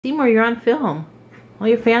Seymour, you're on film. All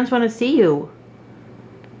your fans want to see you.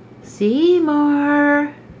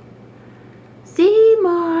 Seymour.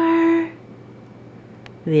 Seymour.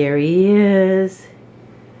 There he is.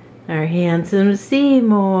 Our handsome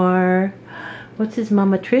Seymour. What's his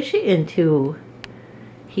mama Tricia into?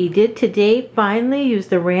 He did today finally use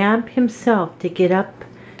the ramp himself to get up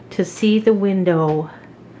to see the window.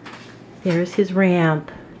 There's his ramp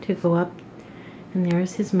to go up. And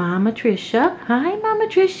there's his mama Tricia. Hi, Mama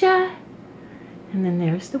Tricia. And then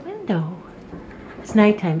there's the window. It's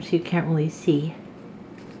nighttime, so you can't really see.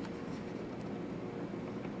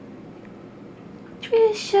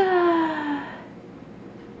 Tricia.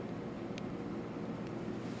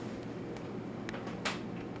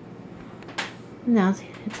 Now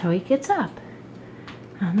that's how he gets up.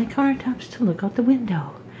 On the countertops to look out the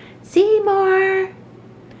window. Seymour!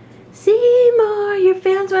 Seymour! Your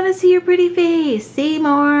fans want to see your pretty face.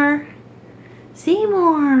 Seymour!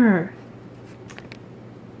 Seymour!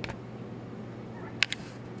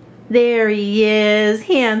 There he is.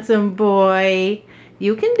 Handsome boy.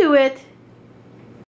 You can do it.